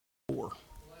4.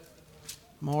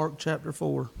 Mark chapter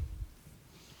 4.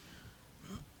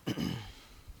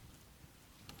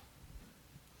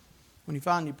 When you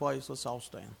find your place, let's all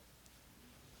stand.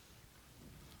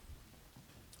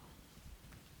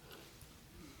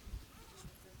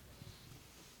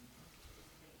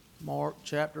 Mark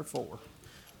chapter 4.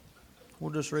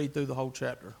 We'll just read through the whole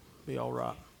chapter. Be all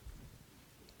right.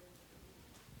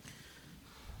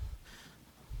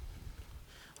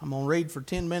 I'm going to read for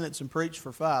 10 minutes and preach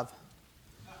for 5.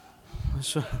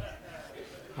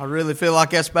 I really feel like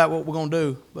that's about what we're going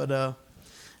to do. But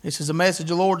this is a message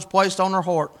the Lord's placed on our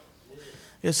heart.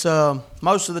 It's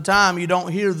most of the time you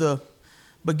don't hear the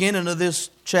beginning of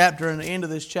this chapter and the end of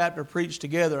this chapter preached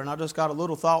together. And I just got a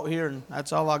little thought here, and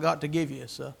that's all I got to give you.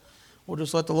 So we'll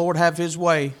just let the Lord have His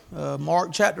way.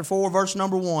 Mark chapter 4, verse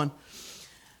number 1.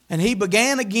 And he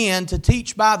began again to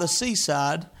teach by the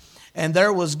seaside, and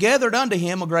there was gathered unto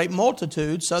him a great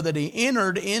multitude, so that he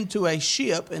entered into a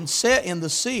ship and sat in the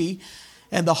sea,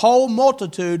 and the whole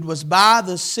multitude was by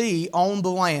the sea on the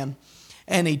land.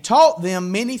 And he taught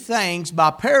them many things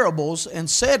by parables, and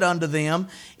said unto them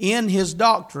in his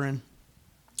doctrine,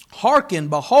 Hearken,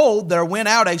 behold, there went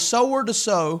out a sower to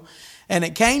sow. And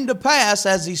it came to pass,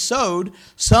 as he sowed,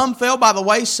 some fell by the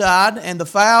wayside, and the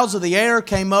fowls of the air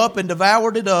came up and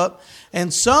devoured it up.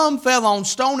 And some fell on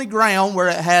stony ground, where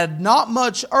it had not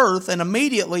much earth, and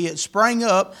immediately it sprang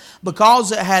up,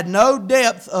 because it had no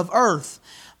depth of earth.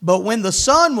 But when the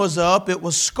sun was up, it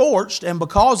was scorched, and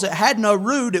because it had no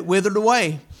root, it withered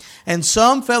away. And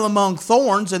some fell among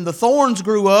thorns, and the thorns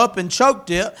grew up and choked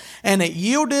it, and it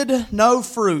yielded no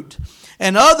fruit.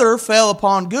 And other fell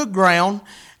upon good ground,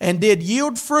 and did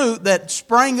yield fruit that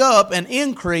sprang up and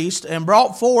increased, and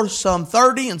brought forth some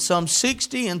 30, and some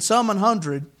 60, and some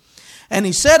 100. And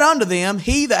he said unto them,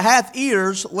 He that hath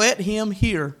ears, let him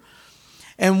hear.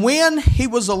 And when he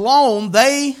was alone,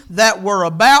 they that were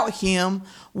about him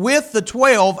with the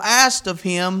 12 asked of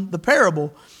him the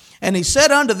parable. And he said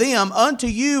unto them, Unto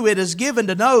you it is given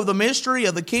to know the mystery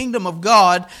of the kingdom of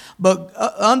God, but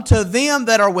unto them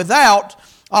that are without,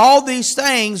 all these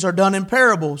things are done in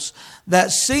parables,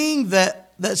 that seeing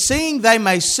they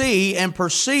may see and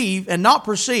perceive and not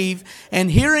perceive, and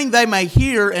hearing they may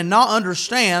hear and not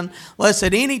understand, lest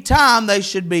at any time they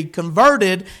should be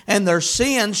converted, and their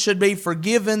sins should be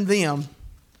forgiven them.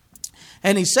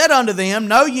 And he said unto them,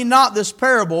 Know ye not this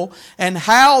parable? And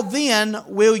how then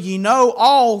will ye know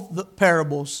all the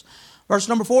parables? Verse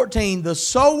number 14, The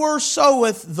sower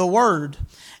soweth the word,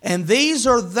 and these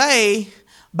are they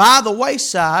by the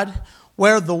wayside,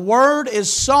 where the word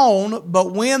is sown,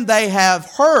 but when they have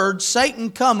heard, Satan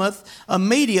cometh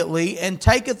immediately, and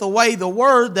taketh away the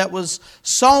word that was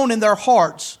sown in their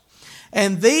hearts.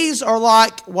 And these are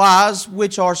likewise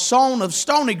which are sown of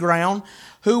stony ground,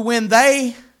 who when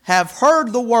they have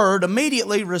heard the word,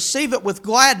 immediately receive it with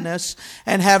gladness,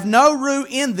 and have no root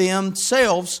in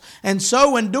themselves, and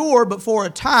so endure but for a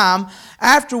time.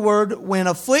 Afterward, when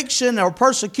affliction or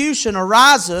persecution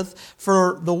ariseth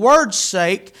for the word's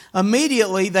sake,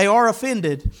 immediately they are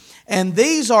offended. And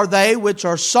these are they which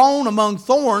are sown among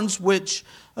thorns, which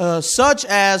such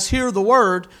as hear the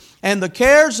word, and the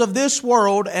cares of this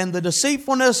world, and the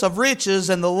deceitfulness of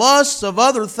riches, and the lusts of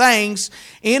other things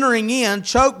entering in,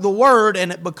 choke the word,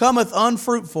 and it becometh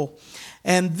unfruitful.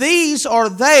 And these are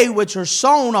they which are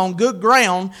sown on good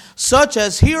ground, such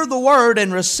as hear the word,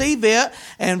 and receive it,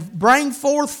 and bring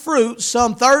forth fruit,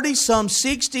 some 30, some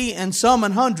 60, and some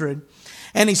 100.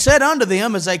 And he said unto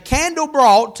them, As a candle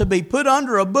brought to be put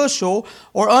under a bushel,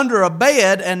 or under a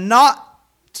bed, and not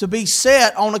to be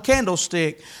set on a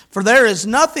candlestick. For there is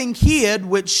nothing hid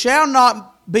which shall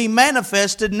not be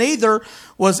manifested, neither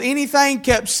was anything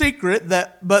kept secret,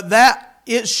 but that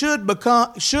it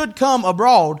should come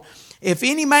abroad. If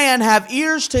any man have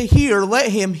ears to hear,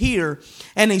 let him hear.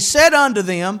 And he said unto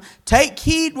them, Take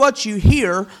heed what you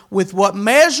hear. With what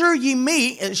measure ye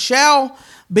mete, it shall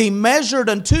be measured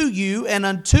unto you, and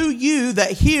unto you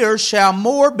that hear shall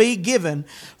more be given.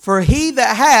 For he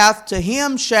that hath, to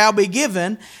him shall be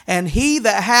given, and he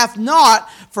that hath not,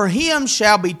 for him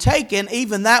shall be taken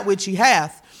even that which he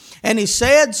hath. And he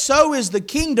said, So is the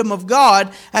kingdom of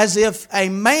God, as if a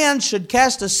man should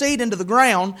cast a seed into the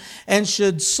ground, and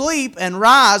should sleep and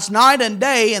rise night and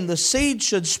day, and the seed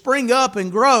should spring up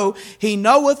and grow, he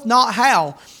knoweth not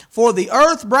how. For the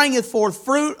earth bringeth forth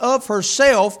fruit of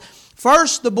herself,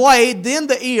 first the blade, then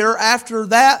the ear, after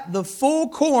that the full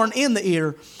corn in the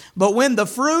ear. But when the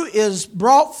fruit is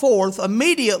brought forth,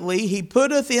 immediately he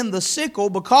putteth in the sickle,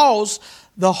 because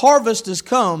the harvest is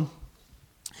come.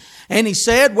 And he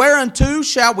said, Whereunto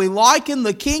shall we liken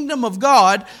the kingdom of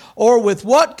God, or with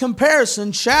what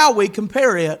comparison shall we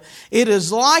compare it? It is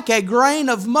like a grain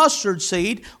of mustard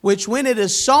seed, which when it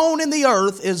is sown in the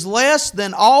earth is less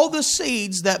than all the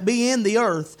seeds that be in the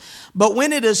earth. But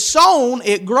when it is sown,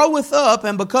 it groweth up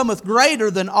and becometh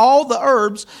greater than all the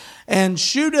herbs, and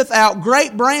shooteth out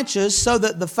great branches, so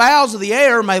that the fowls of the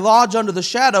air may lodge under the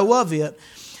shadow of it.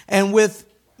 And with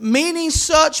many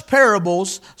such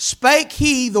parables spake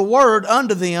he the word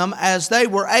unto them, as they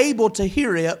were able to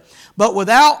hear it. But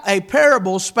without a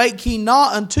parable spake he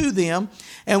not unto them.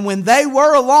 And when they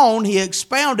were alone, he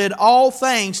expounded all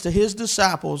things to his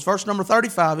disciples. Verse number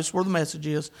 35 is where the message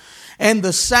is. And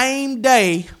the same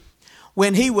day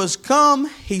when he was come,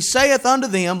 he saith unto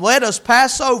them, Let us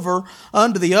pass over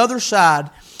unto the other side.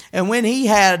 And when he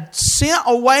had sent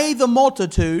away the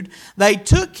multitude, they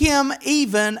took him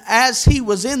even as he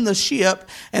was in the ship.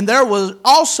 And there was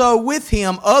also with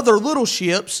him other little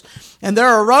ships. And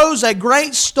there arose a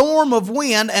great storm of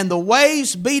wind, and the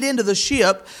waves beat into the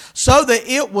ship, so that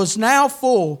it was now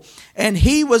full. And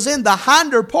he was in the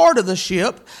hinder part of the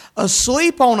ship,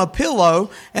 asleep on a pillow.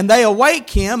 And they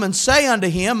awake him, and say unto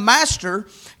him, Master,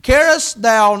 carest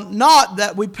thou not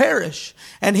that we perish?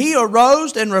 And he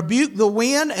arose and rebuked the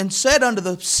wind, and said unto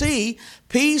the sea,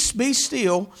 Peace, be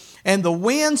still. And the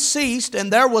wind ceased,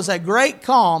 and there was a great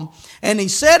calm. And he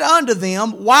said unto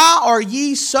them, Why are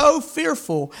ye so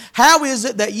fearful? How is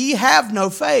it that ye have no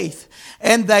faith?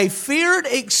 And they feared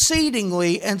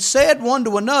exceedingly, and said one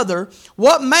to another,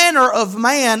 What manner of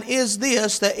man is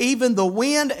this, that even the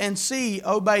wind and sea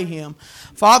obey him?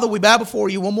 Father, we bow before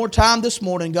you one more time this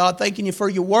morning, God, thanking you for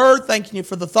your word, thanking you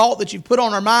for the thought that you've put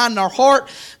on our mind and our heart.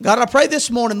 God, I pray this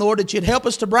morning, Lord, that you'd help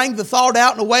us to bring the thought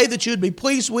out in a way that you'd be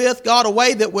pleased with, God, a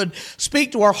way that would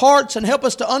speak to our hearts and help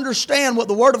us to understand what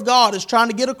the Word of God is trying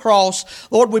to get across.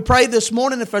 Lord, we pray this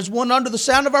morning, if there's one under the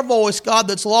sound of our voice, God,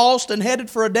 that's lost and headed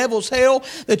for a devil's hell,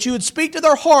 that you would speak to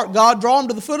their heart, God, draw them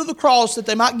to the foot of the cross that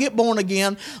they might get born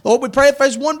again. Lord, we pray if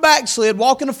there's one backslid,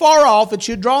 walking afar off, that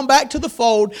you'd draw them back to the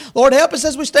fold. Lord, help us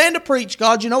as we stand to preach,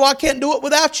 God. You know I can't do it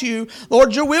without you.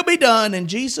 Lord, your will be done. In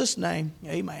Jesus' name,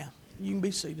 amen. You can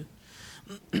be seated.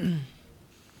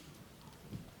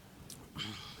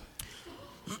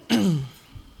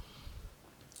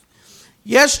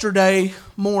 Yesterday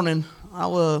morning,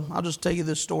 I'll just tell you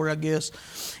this story, I guess.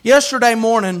 Yesterday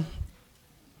morning,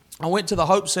 I went to the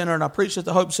Hope Center, and I preached at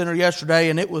the Hope Center yesterday,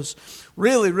 and it was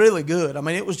really, really good. I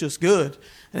mean, it was just good.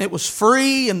 And it was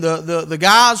free, and the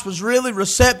guys was really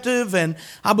receptive, and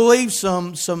I believe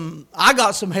I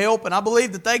got some help, and I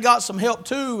believe that they got some help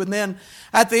too. And then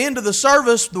at the end of the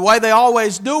service, the way they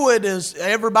always do it is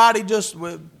everybody just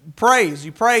prays.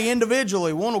 You pray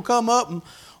individually. One will come up and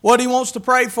what he wants to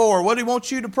pray for, what he wants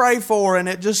you to pray for. And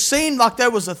it just seemed like there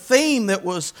was a theme that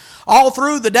was all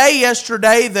through the day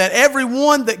yesterday, that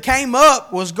everyone that came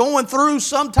up was going through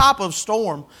some type of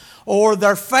storm. Or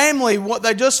their family, what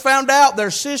they just found out their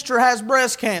sister has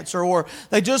breast cancer, or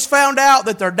they just found out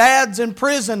that their dad's in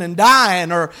prison and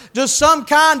dying, or just some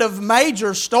kind of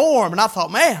major storm. And I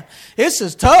thought, man, this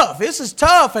is tough. This is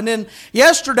tough. And then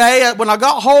yesterday, when I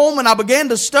got home and I began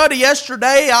to study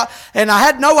yesterday, I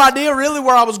had no idea really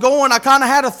where I was going. I kind of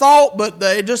had a thought, but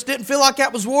it just didn't feel like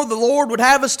that was where the Lord would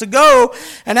have us to go.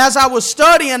 And as I was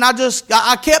studying,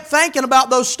 I kept thinking about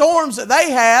those storms that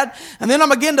they had. And then I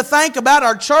began to think about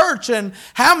our church and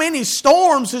how many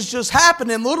storms is just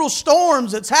happening, little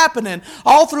storms that's happening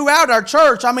all throughout our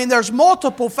church. I mean, there's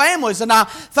multiple families, and I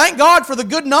thank God for the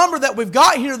good number that we've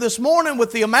got here this morning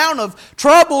with the amount of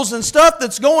troubles and stuff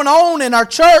that's going on in our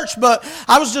church. But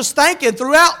I was just thinking,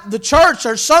 throughout the church,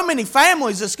 there's so many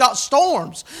families that's got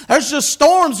storms. There's just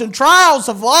storms and trials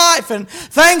of life and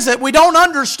things that we don't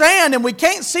understand and we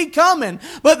can't see coming,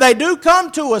 but they do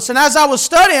come to us. And as I was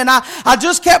studying, I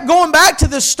just kept going back to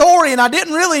this story, and I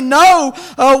didn't really know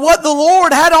what the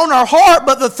Lord had on our heart,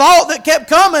 but the thought that kept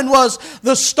coming was,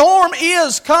 the storm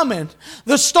is coming.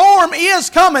 The storm is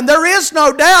coming. There is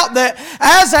no doubt that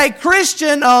as a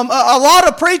Christian, a lot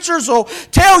of preachers will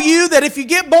tell you that if you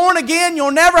get born again,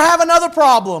 you'll never have another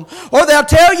problem. Or they'll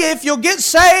tell you if you'll get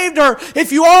saved, or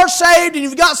if you are saved and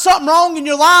you've got something wrong in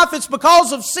your life, it's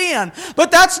because of sin.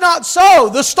 But that's not so.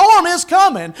 The storm is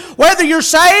coming. Whether you're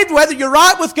saved, whether you're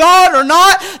right with God or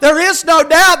not, there is no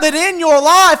doubt that in your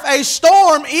life life, a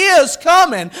storm is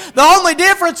coming. The only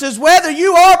difference is whether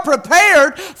you are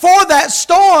prepared for that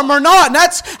storm or not. And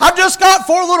I've just got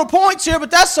 4 little points here,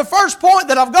 but that's the first point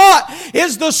that I've got,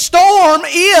 is the storm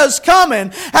is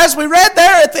coming. As we read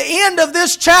there at the end of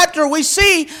this chapter, we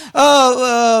see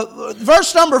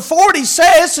verse number 40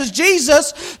 says, this is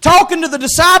Jesus talking to the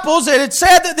disciples, and it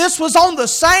said that this was on the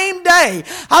same day.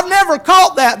 I've never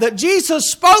caught that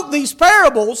Jesus spoke these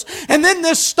parables, and then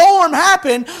this storm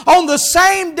happened on the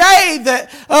same day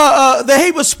that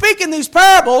he was speaking these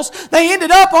parables. They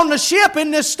ended up on the ship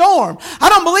in this storm. I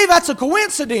don't believe that's a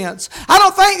coincidence. I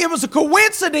don't think it was a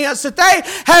coincidence that they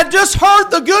had just heard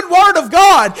the good word of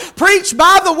God preached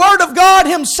by the word of God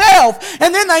himself,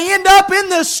 and then they end up in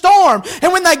this storm.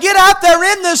 And when they get out there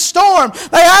in this storm,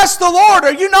 they ask the Lord,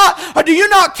 do you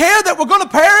not care that we're going to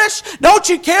perish? Don't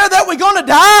you care that we're going to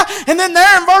die? And then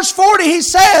there in verse 40 he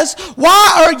says,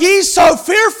 why are ye so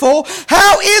fearful?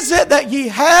 How is it that ye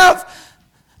have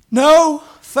no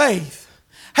faith?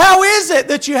 How is it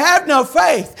that you have no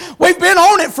faith? We've been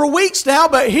on it for weeks now,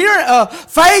 but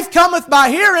faith cometh by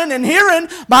hearing, and hearing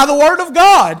by the Word of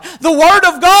God. The Word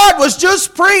of God was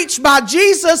just preached by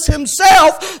Jesus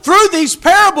himself through these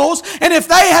parables, and if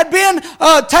they had been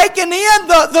taken in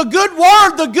the good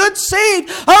Word, the good seed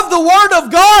of the Word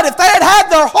of God, if they had had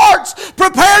their hearts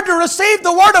prepared to receive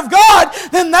the Word of God,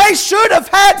 then they should have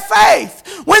had faith.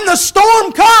 When the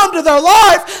storm came to their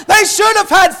life, they should have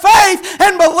had faith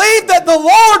and believed that the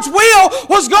Lord's will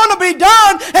was going to be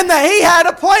done and that He had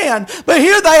a plan. But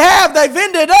here they've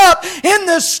ended up in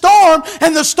this storm,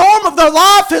 and the storm of their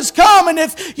life has come. And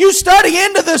if you study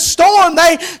into this storm,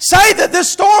 they say that this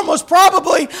storm was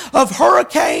probably of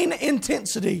hurricane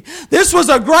intensity. This was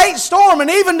a great storm, and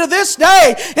even to this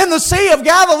day in the Sea of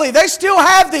Galilee, they still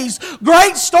have these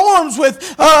great storms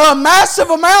with massive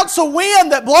amounts of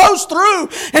wind that blows through.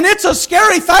 And it's a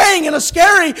scary thing and a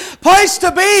scary place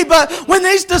to be. But when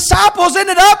these disciples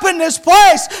ended up in this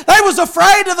place, they was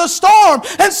afraid of the storm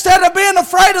instead of being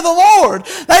afraid of the Lord.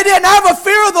 They didn't have a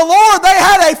fear of the Lord. They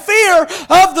had a fear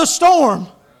of the storm.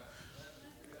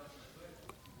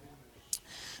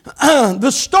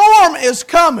 The storm is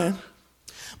coming,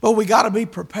 but we got to be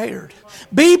prepared.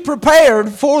 Be prepared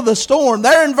for the storm.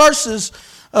 There in verses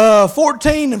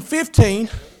 14 and 15,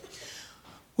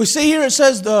 we see here it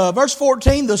says, verse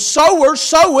 14, the sower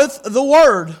soweth the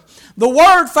word. The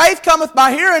word, faith cometh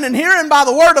by hearing, and hearing by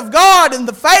the word of God, and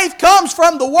the faith comes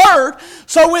from the word.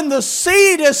 So when the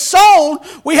seed is sown,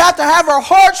 we have to have our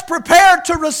hearts prepared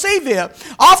to receive it.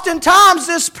 Oftentimes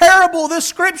this parable, this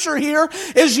scripture here,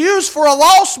 is used for a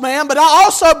lost man, but I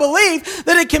also believe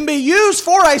that it can be used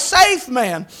for a saved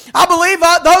man. I believe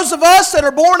those of us that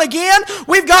are born again,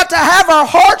 we've got to have our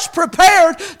hearts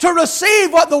prepared to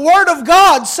receive what the word of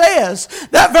God says.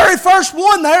 That very first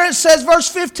one there, it says, verse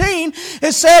 15,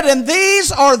 it said, and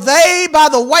these are they by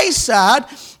the wayside,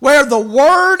 where the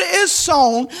word is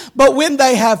sown, but when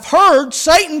they have heard,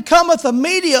 Satan cometh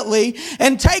immediately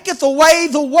and taketh away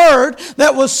the word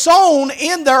that was sown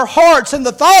in their hearts. And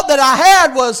the thought that I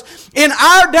had was, in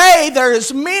our day, there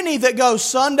is many that go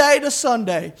Sunday to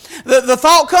Sunday. The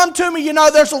thought come to me,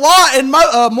 there's a lot, and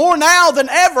more now than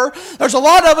ever, there's a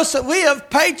lot of us that live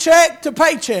paycheck to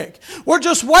paycheck. We're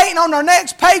just waiting on our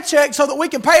next paycheck so that we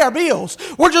can pay our bills.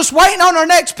 We're just waiting on our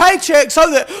next paycheck so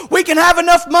that we can have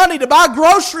enough money to buy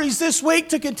groceries this week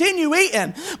to continue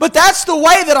eating. But that's the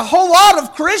way that a whole lot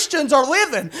of Christians are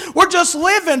living. We're just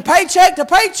living paycheck to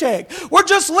paycheck. We're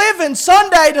just living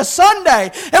Sunday to Sunday,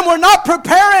 and we're not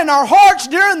preparing our hearts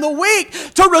during the week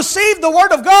to receive the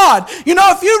Word of God.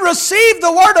 If you receive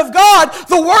the Word of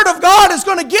God is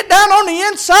going to get down on the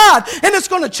inside, and it's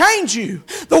going to change you.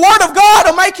 The Word of God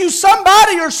will make you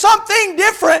somebody or something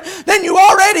different than you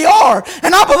already are.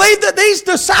 And I believe that these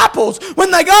disciples,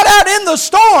 when they got out in the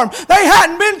storm, they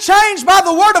hadn't been changed by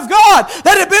the Word of God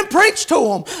that had been preached to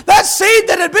them. That seed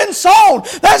that had been sown,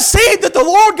 that seed that the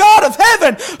Lord God of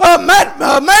heaven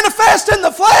manifest in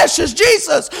the flesh as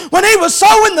Jesus. When He was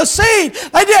sowing the seed,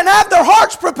 they didn't have their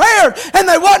hearts prepared, and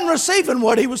they wasn't receiving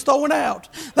what He was throwing out.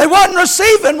 They wasn't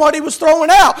receiving what He was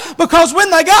throwing out, because when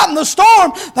they got in the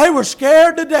storm, they were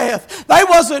scared to death. They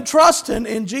wasn't trusting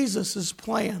in Jesus'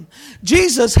 plan.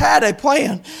 Jesus had a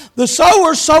plan. The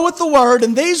sower soweth the word,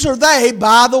 and these are they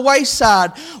by the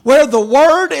wayside, where the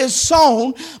word is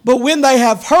sown, but when they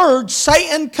have heard,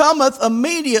 Satan cometh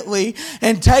immediately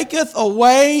and taketh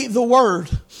away the word.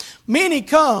 Many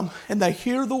come and they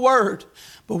hear the word,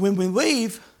 but when we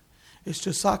leave, it's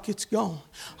just like it's gone.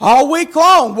 All week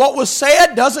long, what was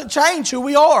said doesn't change who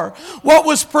we are. What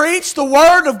was preached, the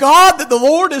Word of God that the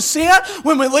Lord has sent,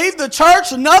 when we leave the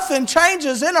church, nothing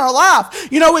changes in our life.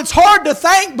 You know, it's hard to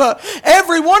think, but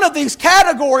every one of these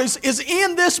categories is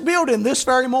in this building this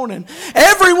very morning.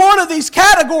 Every one of these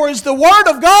categories, the Word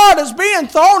of God is being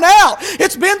thrown out.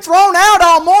 It's been thrown out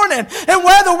all morning. And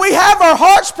whether we have our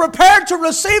hearts prepared to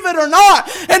receive it or not,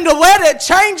 and to let it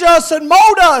change us and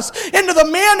mold us into the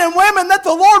men and women that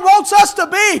the Lord wants us to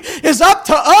be, is up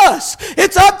to us.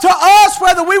 It's up to us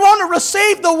whether we want to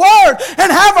receive the Word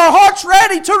and have our hearts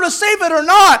ready to receive it or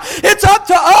not. It's up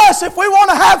to us if we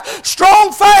want to have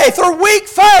strong faith or weak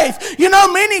faith. You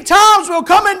know, many times we'll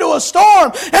come into a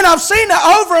storm, and I've seen it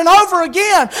over and over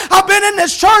again. I've been in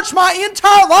this church my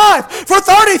entire life. For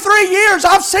 33 years,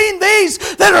 I've seen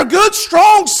these that are good,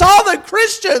 strong, solid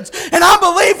Christians, and I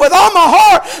believe with all my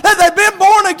heart that they've been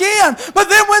born again.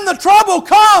 But then when the trouble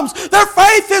comes, their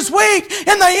faith is weak,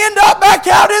 and they end up back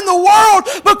out in the world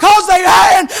because they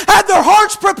hadn't had their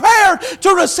hearts prepared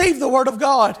to receive the Word of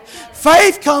God.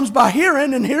 Faith comes by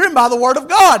hearing, and hearing by the Word of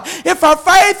God. If our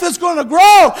faith is going to grow,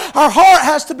 our heart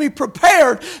has to be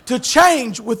prepared to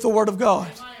change with the Word of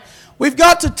God. We've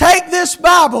got to take this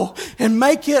Bible and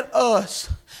make it us.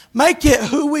 Make it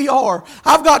who we are.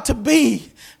 I've got to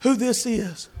be who this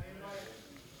is.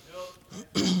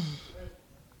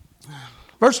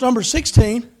 Verse number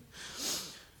 16.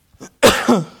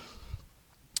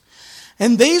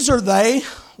 And these are they,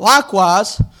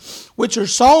 likewise, which are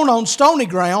sown on stony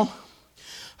ground,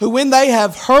 who when they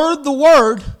have heard the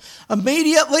word,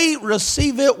 immediately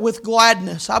receive it with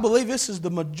gladness. I believe this is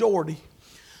the majority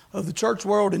of the church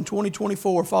world in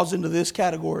 2024 falls into this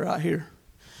category right here.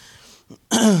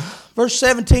 Verse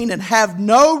 17, and have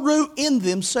no root in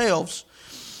themselves,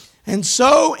 and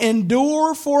so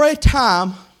endure for a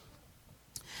time.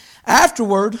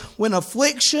 Afterward, when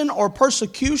affliction or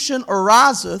persecution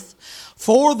ariseth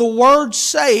for the word's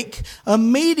sake,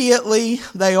 immediately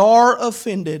they are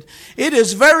offended. It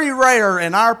is very rare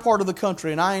in our part of the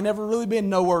country, and I ain't never really been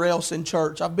nowhere else in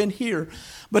church. I've been here.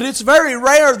 But it's very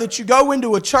rare that you go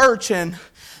into a church and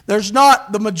there's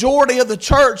not the majority of the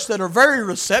church that are very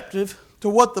receptive to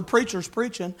what the preacher's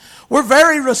preaching. We're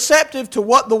very receptive to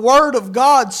what the Word of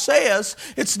God says.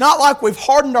 It's not like we've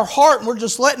hardened our heart and we're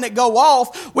just letting it go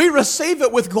off. We receive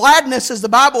it with gladness, as the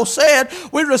Bible said.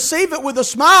 We receive it with a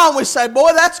smile and we say,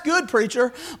 boy, that's good,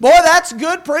 preacher. Boy, that's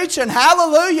good preaching.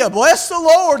 Hallelujah. Bless the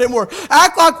Lord. And we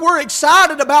act like we're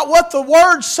excited about what the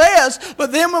Word says.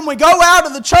 But then when we go out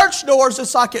of the church doors,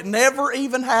 it's like it never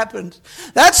even happened.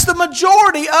 That's the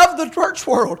majority of the church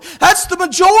world. That's the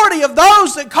majority of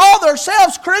those that call themselves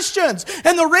Christians.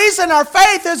 And the reason our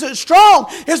faith isn't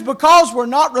strong is because we're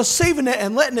not receiving it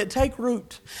and letting it take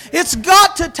root. It's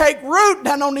got to take root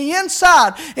down on the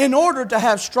inside in order to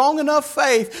have strong enough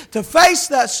faith to face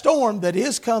that storm that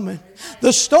is coming.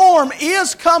 The storm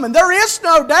is coming. There is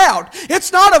no doubt.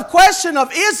 It's not a question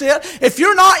of is it. If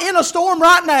you're not in a storm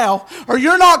right now, or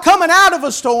you're not coming out of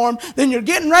a storm, then you're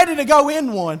getting ready to go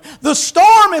in one. The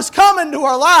storm is coming to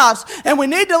our lives, and we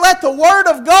need to let the Word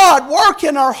of God work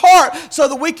in our heart so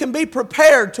that we can be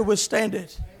prepared to withstand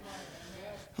it.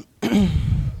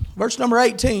 Verse number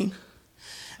 18.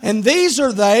 And these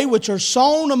are they which are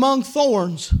sown among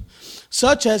thorns,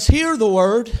 such as hear the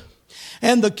word,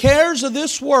 and the cares of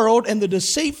this world, and the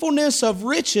deceitfulness of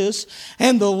riches,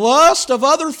 and the lust of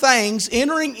other things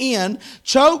entering in,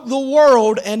 choke the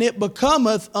word, and it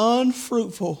becometh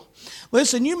unfruitful.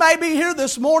 Listen, you may be here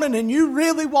this morning and you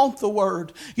really want the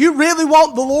Word. You really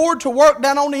want the Lord to work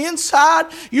down on the inside.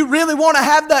 You really want to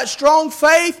have that strong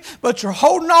faith, but you're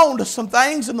holding on to some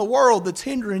things in the world that's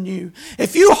hindering you.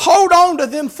 If you hold on to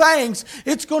them things,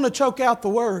 it's going to choke out the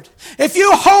Word. If you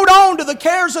hold on to the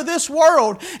cares of this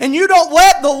world and you don't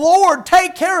let the Lord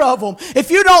take care of them,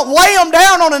 if you don't lay them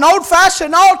down on an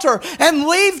old-fashioned altar and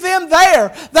leave them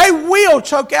there, they will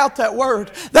choke out that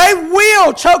Word. They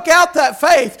will choke out that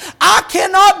faith. I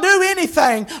cannot do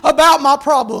anything about my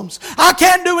problems. I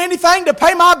can't do anything to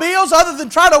pay my bills other than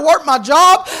try to work my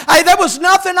job. Hey, there was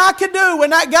nothing I could do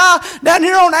when that guy down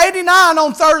here on 89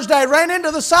 on Thursday ran into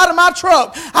the side of my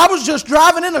truck. I was just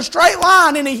driving in a straight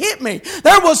line and he hit me.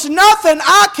 There was nothing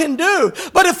I can do.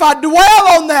 But if I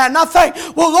dwell on that and I think,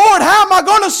 well, Lord, how am I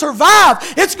going to survive?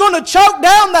 It's going to choke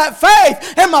down that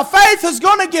faith, and my faith is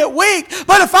going to get weak.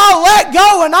 But if I let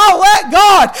go and I let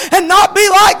God and not be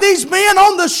like these men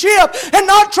on the ship ship and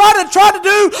not try to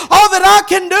do all that I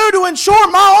can do to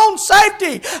ensure my own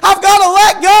safety. I've got to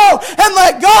let go and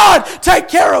let God take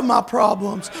care of my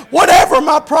problems. Whatever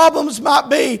my problems might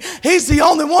be, He's the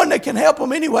only one that can help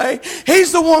them anyway.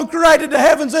 He's the one who created the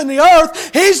heavens and the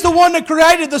earth. He's the one that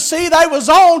created the sea they was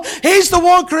on. He's the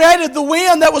one who created the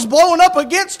wind that was blowing up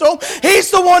against them.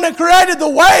 He's the one that created the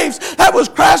waves that was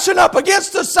crashing up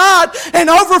against the side and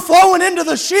overflowing into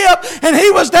the ship. And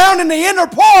He was down in the inner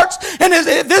parts. And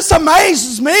this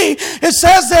amazes me. It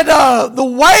says that the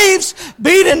waves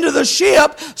beat into the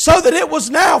ship so that it was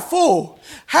now full.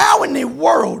 How in the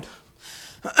world,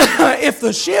 if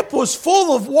the ship was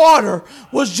full of water,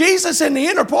 was Jesus in the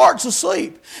inner parts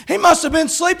asleep? He must have been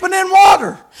sleeping in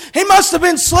water. He must have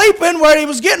been sleeping where He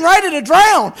was getting ready to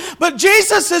drown. But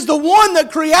Jesus is the one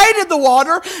that created the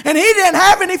water, and He didn't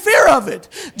have any fear of it.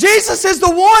 Jesus is the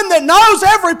one that knows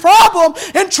every problem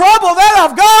and trouble that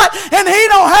I've got, and He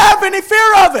don't have any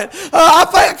fear of it. I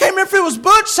can't remember if it was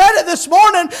Butch said it this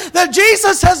morning, that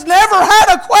Jesus has never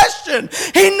had a question.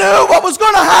 He knew what was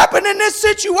going to happen in this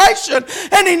situation,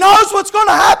 and He knows what's going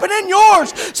to happen in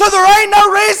yours. So there ain't no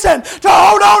reason to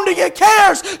hold on to your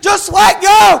cares. Just let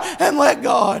go and let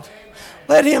God.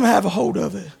 Let Him have a hold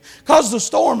of it. Because the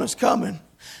storm is coming.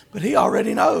 But He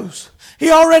already knows.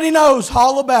 He already knows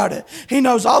all about it. He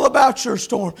knows all about your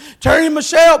storm. Terry and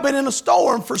Michelle have been in a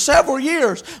storm for several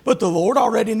years, but the Lord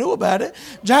already knew about it.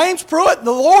 James Pruitt,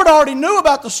 the Lord already knew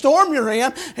about the storm you're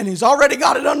in, and He's already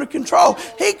got it under control.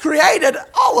 He created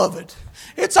all of it.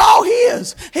 It's all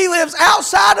His. He lives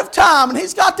outside of time, and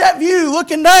He's got that view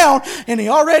looking down, and He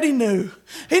already knew.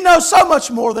 He knows so much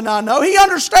more than I know. He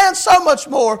understands so much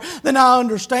more than I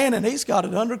understand, and He's got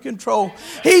it under control.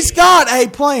 He's got a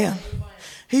plan.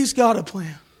 He's got a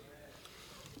plan.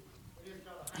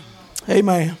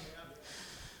 Amen.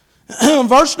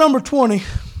 Verse number 20.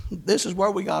 This is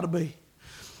where we got to be.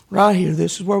 Right here.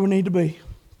 This is where we need to be.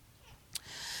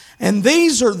 And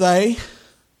these are they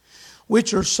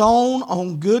which are sown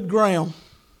on good ground,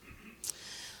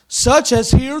 such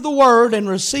as hear the word and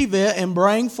receive it and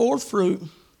bring forth fruit,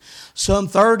 some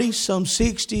 30, some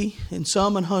 60, and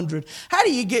some 100. How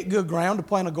do you get good ground to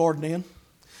plant a garden in?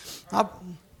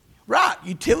 Right,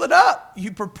 you till it up.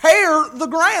 You prepare the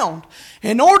ground.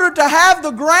 In order to have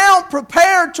the ground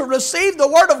prepared to receive the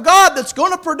Word of God that's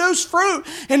going to produce fruit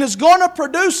and is going to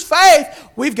produce faith,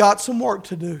 we've got some work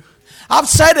to do. I've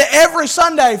said it every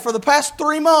Sunday for the past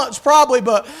 3 months probably,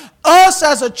 but us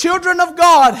as a children of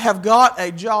God have got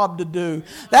a job to do.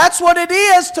 That's what it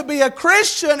is to be a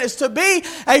Christian, is to be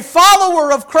a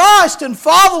follower of Christ and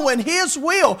following His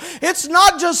will. It's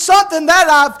not just something that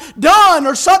I've done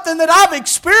or something that I've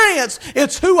experienced.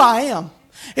 It's who I am.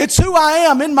 It's who I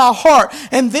am in my heart.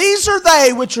 And these are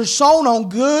they which are sown on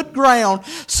good ground,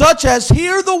 such as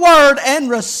hear the word and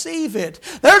receive it.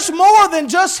 There's more than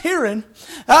just hearing.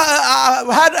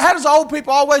 How does old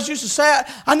people always used to say it?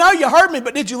 I know you heard me,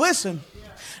 but did you listen?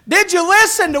 Did you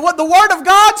listen to what the Word of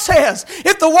God says?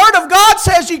 If the Word of God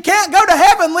says you can't go to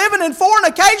heaven living in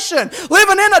fornication,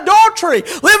 living in adultery,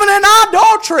 living in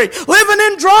idolatry, living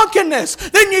in drunkenness,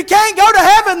 then you can't go to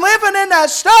heaven living in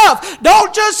that stuff.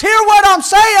 Don't just hear what I'm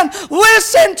saying.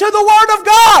 Listen to the Word of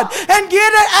God and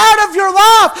get it out of your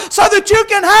life so that you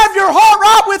can have your heart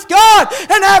right with God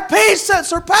and have peace that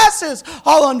surpasses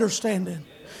all understanding.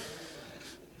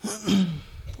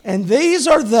 And these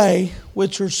are they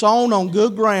which are sown on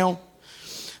good ground,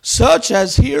 such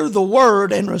as hear the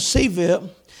word and receive it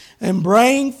and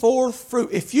bring forth fruit.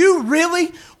 If you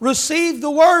really receive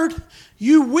the word,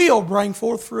 you will bring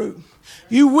forth fruit.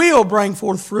 You will bring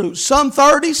forth fruit. Some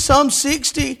 30, some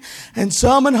 60, and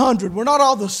some 100. We're not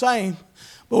all the same,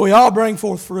 but we all bring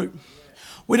forth fruit.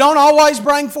 We don't always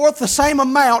bring forth the same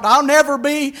amount. I'll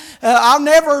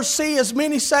never see as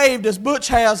many saved as Butch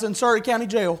has in Surrey County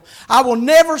Jail. I will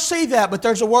never see that, but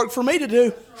there's a work for me to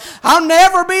do. I'll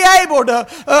never be able to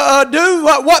do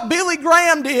what Billy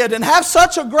Graham did and have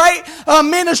such a great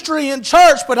ministry in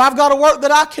church, but I've got a work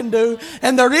that I can do,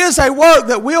 and there is a work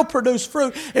that will produce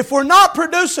fruit. If we're not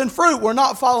producing fruit, we're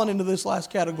not falling into this last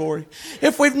category.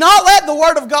 If we've not let the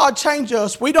Word of God change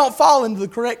us, we don't fall into the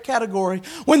correct category.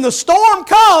 When the storm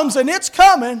comes, and it's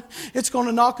coming, it's going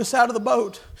to knock us out of the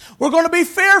boat. We're going to be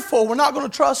fearful. We're not going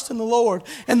to trust in the Lord.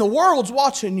 And the world's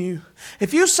watching you.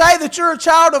 If you say that you're a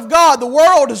child of God, the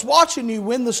world is watching you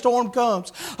when the storm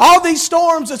comes. All these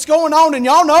storms that's going on, and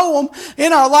y'all know them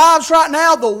in our lives right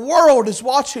now, the world is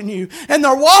watching you. And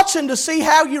they're watching to see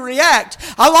how you react.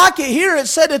 I like it here. It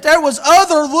said that there was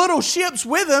other little ships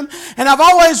with him. And I've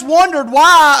always wondered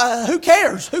why, who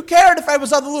cares? Who cared if there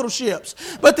was other little ships?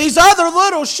 But these other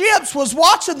little ships was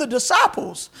watching the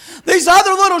disciples. These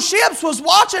other little ships was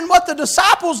watching what the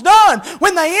disciples done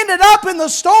when they ended up in the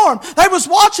storm. They was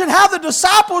watching how the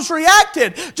disciples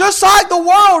reacted, just like the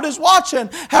world is watching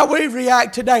how we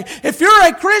react today. If you're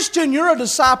a Christian, you're a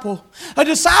disciple. A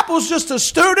disciple is just a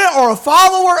student or a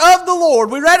follower of the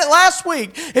Lord. We read it last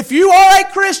week. If you are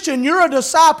a Christian, you're a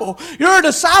disciple. You're a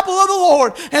disciple of the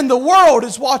Lord, and the world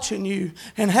is watching you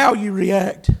and how you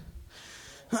react.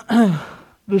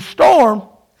 The storm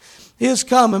is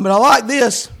coming, but I like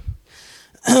this.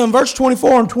 Verse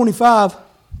 24 and 25.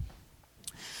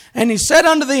 And he said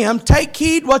unto them, take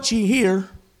heed what ye hear.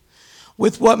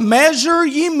 With what measure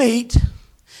ye mete,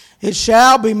 it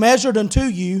shall be measured unto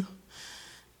you.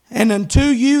 And unto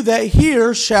you that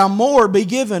hear shall more be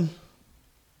given.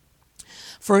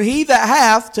 For he that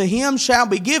hath, to him shall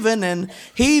be given, and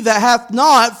he that hath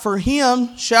not, for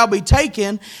him shall be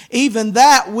taken, even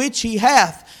that which he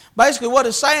hath. Basically what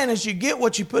it's saying is you get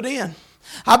what you put in.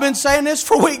 I've been saying this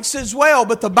for weeks as well,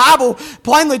 but the Bible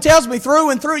plainly tells me through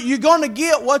and through, you're going to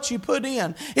get what you put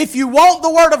in. If you want the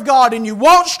Word of God and you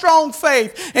want strong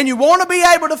faith and you want to be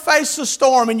able to face the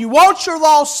storm and you want your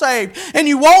lost saved and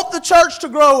you want the church to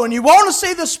grow and you want to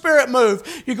see the Spirit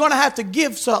move, you're going to have to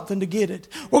give something to get it.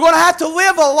 We're going to have to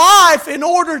live a life in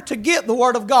order to get the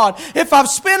Word of God. If I've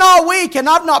spent all week and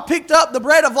I've not picked up the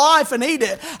bread of life and eat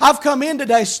it, I've come in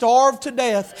today starved to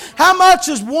death. How much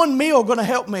is one meal going to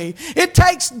help me? It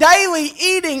takes daily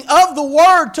eating of the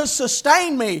Word to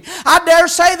sustain me. I dare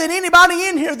say that anybody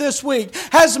in here this week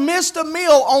has missed a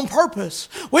meal on purpose.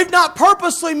 We've not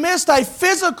purposely missed a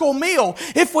physical meal.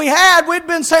 If we had, we'd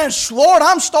been saying, Lord,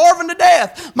 I'm starving to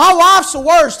death. My wife's the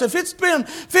worst. If it's been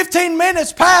 15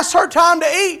 minutes past her time to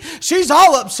eat, she's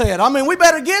all upset. I mean, we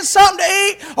better get something to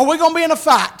eat or we're going to be in a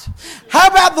fight. How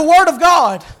about the Word of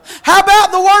God? How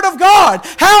about the Word of God?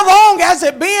 How long has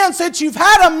it been since you've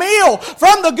had a meal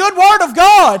from the good Word of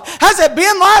God? Has it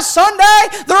been last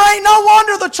Sunday? There ain't no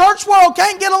wonder the church world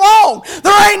can't get along.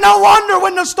 There ain't no wonder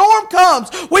when the storm comes,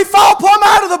 we fall plumb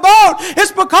out of the boat.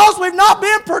 It's because we've not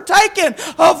been partaking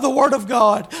of the Word of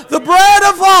God. The bread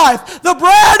of life. The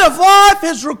bread of life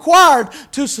is required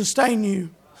to sustain you.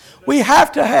 We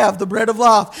have to have the bread of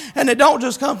life. And it don't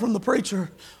just come from the preacher.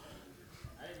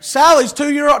 Sally's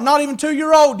 2 year old, not even 2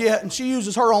 year old yet, and she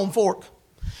uses her own fork.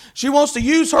 She wants to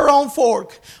use her own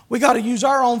fork. We got to use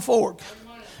our own fork.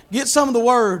 Get some of the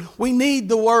Word. We need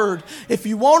the Word. If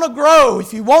you want to grow,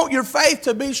 if you want your faith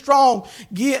to be strong,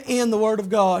 get in the Word of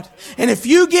God. And if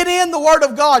you get in the Word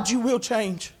of God, you will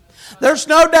change. There's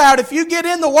no doubt if you get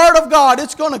in the Word of God,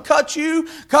 it's going to cut you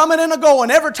coming and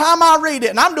a-going. Every time I read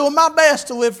it, and I'm doing my best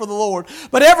to live for the Lord,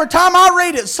 but every time I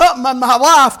read it, something in my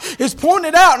life is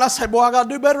pointed out, and I say, boy, I got to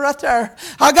do better right there.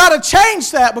 I got to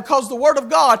change that because the Word of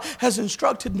God has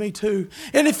instructed me to.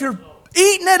 And if you're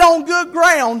eating it on good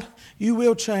ground, you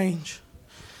will change.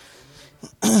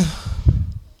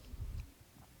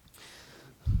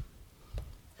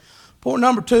 Point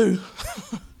number 2.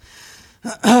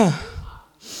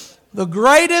 The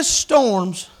greatest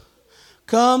storms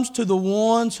comes to the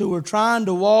ones who are trying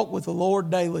to walk with the Lord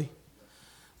daily.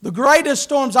 The greatest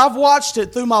storms, I've watched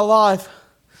it through my life.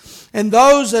 And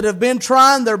those that have been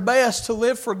trying their best to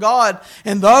live for God,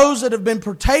 and those that have been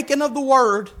partaking of the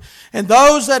Word, and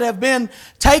those that have been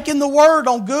taking the Word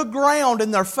on good ground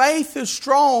and their faith is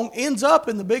strong, ends up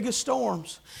in the biggest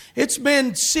storms. It's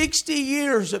been 60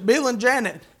 years that Bill and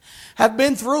Janet have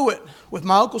been through it with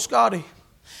my Uncle Scotty.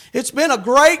 It's been a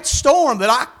great storm that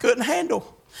I couldn't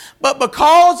handle. But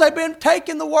because they've been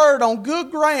taking the Word on good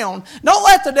ground, don't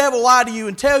let the devil lie to you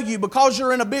and tell you because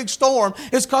you're in a big storm,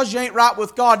 it's because you ain't right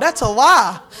with God. That's a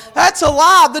lie. That's a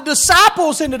lie. The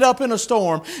disciples ended up in a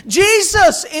storm.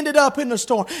 Jesus ended up in a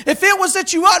storm. If it was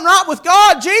that you wasn't right with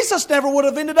God, Jesus never would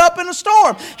have ended up in a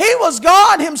storm. He was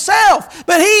God Himself,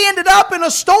 but He ended up in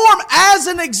a storm as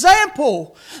an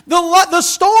example. The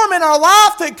storm in our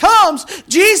life that comes,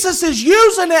 Jesus is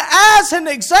using it as an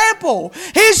example.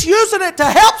 He's using it to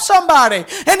help somebody,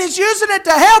 and He's using it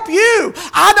to help you.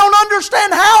 I don't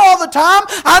understand how all the time.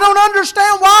 I don't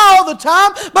understand why all the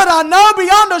time, but I know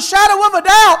beyond a shadow of a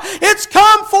doubt it's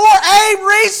come for a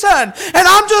reason. And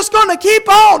I'm just going to keep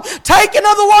on taking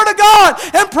of the Word of God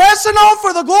and pressing on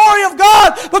for the glory of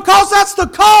God because that's the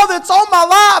call that's on my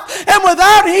life. And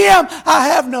without Him,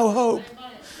 I have no hope.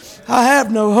 I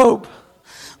have no hope.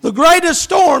 The greatest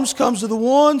storms comes to the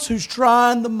ones who's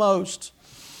trying the most.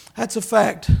 That's a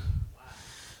fact.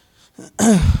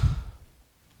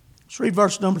 Let's read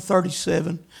verse number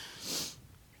 37.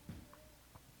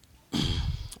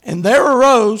 And there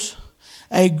arose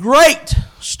a great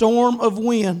storm of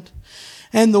wind,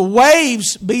 and the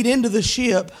waves beat into the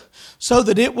ship, so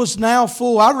that it was now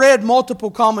full. I read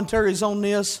multiple commentaries on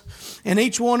this, and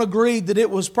each one agreed that it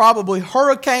was probably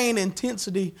hurricane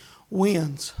intensity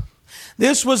winds.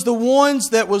 This was the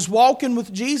ones that was walking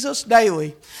with Jesus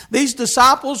daily. These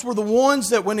disciples were the ones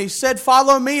that when He said,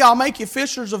 "Follow me, I'll make you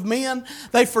fishers of men,"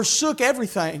 they forsook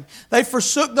everything. They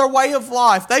forsook their way of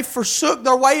life. They forsook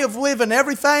their way of living,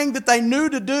 everything that they knew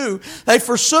to do. They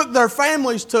forsook their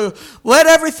families to let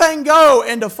everything go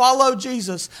and to follow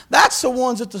Jesus. That's the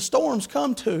ones that the storms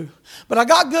come to. But I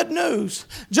got good news.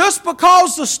 Just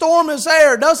because the storm is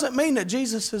there doesn't mean that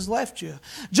Jesus has left you.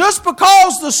 Just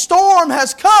because the storm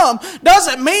has come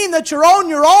doesn't mean that you're on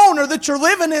your own or that you're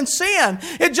living in sin.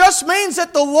 It just means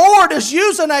that the Lord is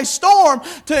using a storm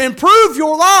to improve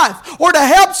your life or to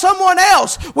help someone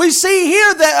else. We see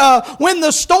here that when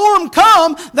the storm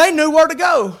come, they knew where to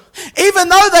go. Even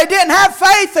though they didn't have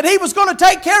faith that He was going to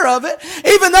take care of it,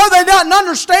 even though they didn't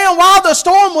understand why the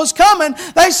storm was coming,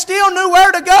 they still knew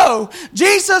where to go.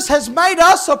 Jesus has made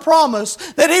us a promise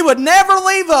that He would never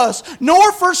leave us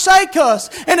nor forsake us.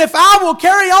 And if I will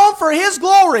carry on for His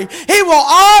glory, He will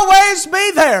always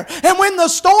be there. And when the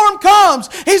storm comes,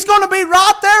 He's going to be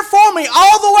right there for me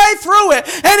all the way through it.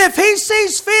 And if He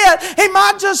sees fit, He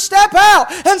might just step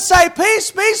out and say, "Peace,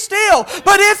 be still."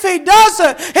 But if He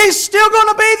doesn't, He's still going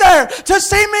to be there to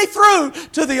see me through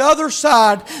to the other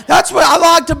side. That's what I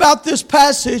liked about this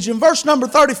passage. In verse number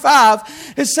 35,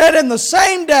 it said, "In the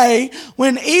same day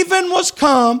when even was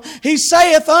come, He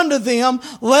saith unto them,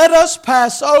 Let us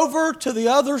pass over to the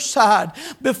other side."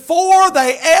 Before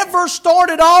they ever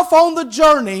started off on the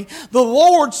journey, the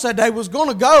Lord said they was going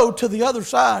to go to the other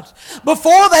side.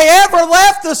 Before they ever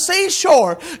left the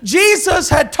seashore, Jesus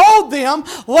had told them,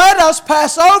 "Let us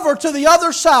pass over to the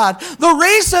other side." The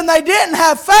reason they didn't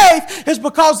have faith is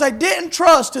because they didn't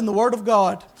trust in the Word of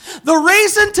God. The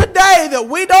reason today that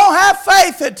we don't have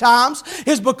faith at times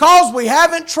is because we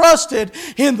haven't trusted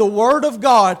in the Word of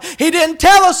God. He didn't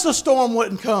tell us the storm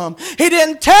wouldn't come. He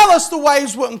didn't tell us the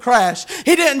waves wouldn't crash.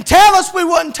 He didn't tell us we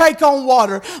wouldn't take on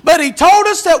water. But He told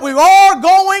us that we are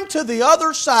going to the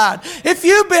other side. If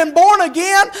you've been born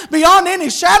again, beyond any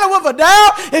shadow of a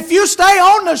doubt, if you stay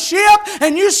on the ship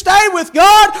and you stay with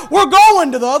God, we're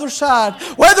going to the other side.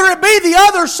 Whether it be the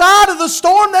other side of the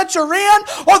storm that you're in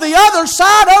or the other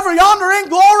side over yonder in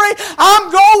glory, I'm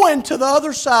going to the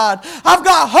other side. I've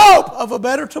got hope of a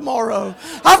better tomorrow.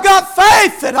 I've got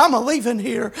faith that I'm leaving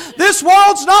here. This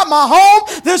world's not my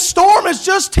home. This storm is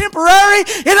just temporary.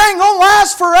 It ain't going to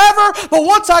last forever. But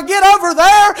once I get over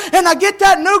there and I get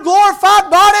that new glorified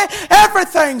body,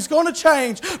 everything's going to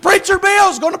change. Preacher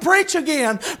Bill's going to preach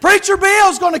again. Preacher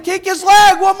Bill's going to kick his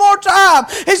leg one more time.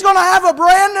 He's going to have a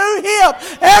brand new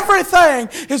hip. Everything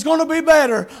is going to be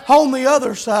better on the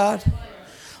other side.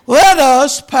 Let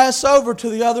us pass over to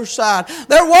the other side.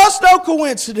 There was no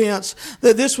coincidence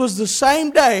that this was the same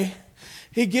day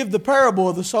He gave the parable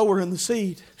of the sower and the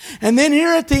seed. And then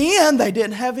here at the end, they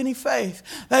didn't have any faith.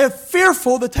 They were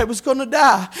fearful that they was going to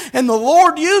die. And the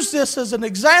Lord used this as an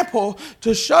example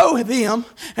to show them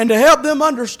and to help them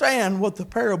understand what the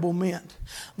parable meant.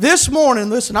 This morning,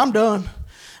 listen, I'm done.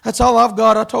 That's all I've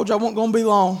got. I told you I wasn't going to be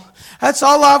long. That's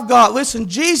all I've got. Listen,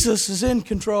 Jesus is in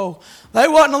control. They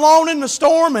wasn't alone in the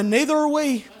storm, and neither are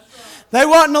we. They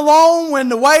wasn't alone when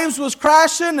the waves was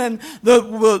crashing and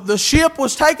the ship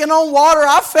was taking on water.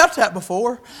 I've felt that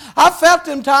before. I've felt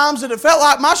them times that it felt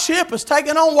like my ship is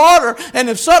taking on water, and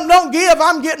if something don't give,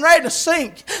 I'm getting ready to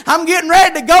sink. I'm getting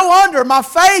ready to go under. My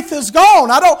faith is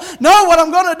gone. I don't know what I'm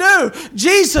going to do.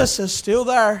 Jesus is still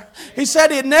there. He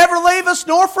said He'd never leave us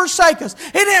nor forsake us.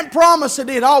 He didn't promise that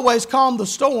He'd always calm the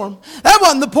storm. That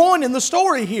wasn't the point in the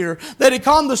story here, that He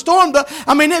calmed the storm. But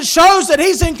it shows that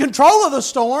He's in control of the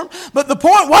storm. But the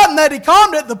point wasn't that He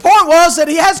calmed it. The point was that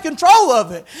He has control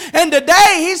of it. And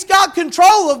today He's got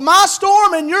control of my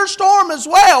storm and your storm as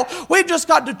well. We've just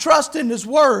got to trust in His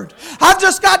Word. I've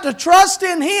just got to trust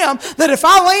in Him that if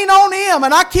I lean on Him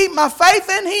and I keep my faith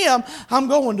in Him, I'm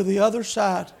going to the other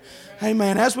side.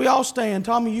 Amen. As we all stand,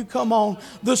 Tommy, you come on.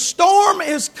 The storm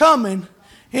is coming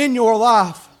in your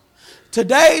life.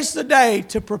 Today's the day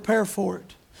to prepare for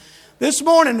it. This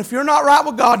morning, if you're not right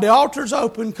with God, the altar's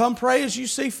open. Come pray as you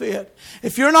see fit.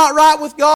 If you're not right with God,